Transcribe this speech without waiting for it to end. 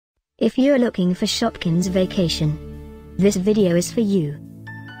If you're looking for Shopkins vacation, this video is for you.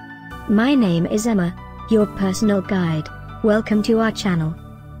 My name is Emma, your personal guide. Welcome to our channel.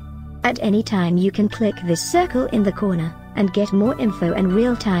 At any time you can click this circle in the corner, and get more info and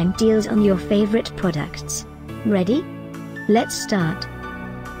real-time deals on your favorite products. Ready? Let's start.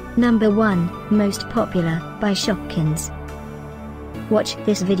 Number 1, Most Popular, by Shopkins. Watch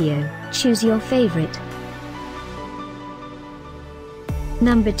this video, choose your favorite.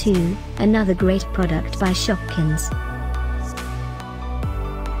 Number 2, another great product by Shopkins.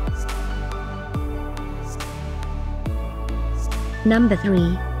 Number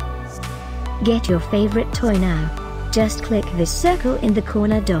 3. Get your favorite toy now. Just click this circle in the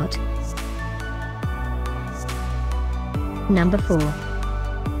corner dot. Number 4.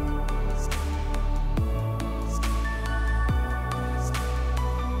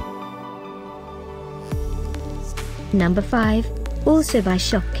 Number 5, also by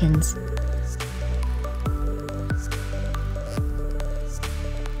Shopkins.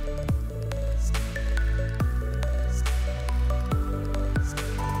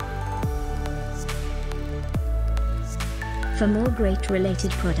 For more great related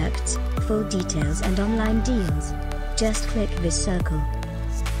products, full details and online deals, just click this circle.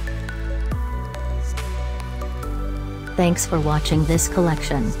 Thanks for watching this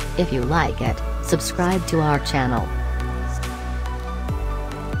collection. If you like it, subscribe to our channel.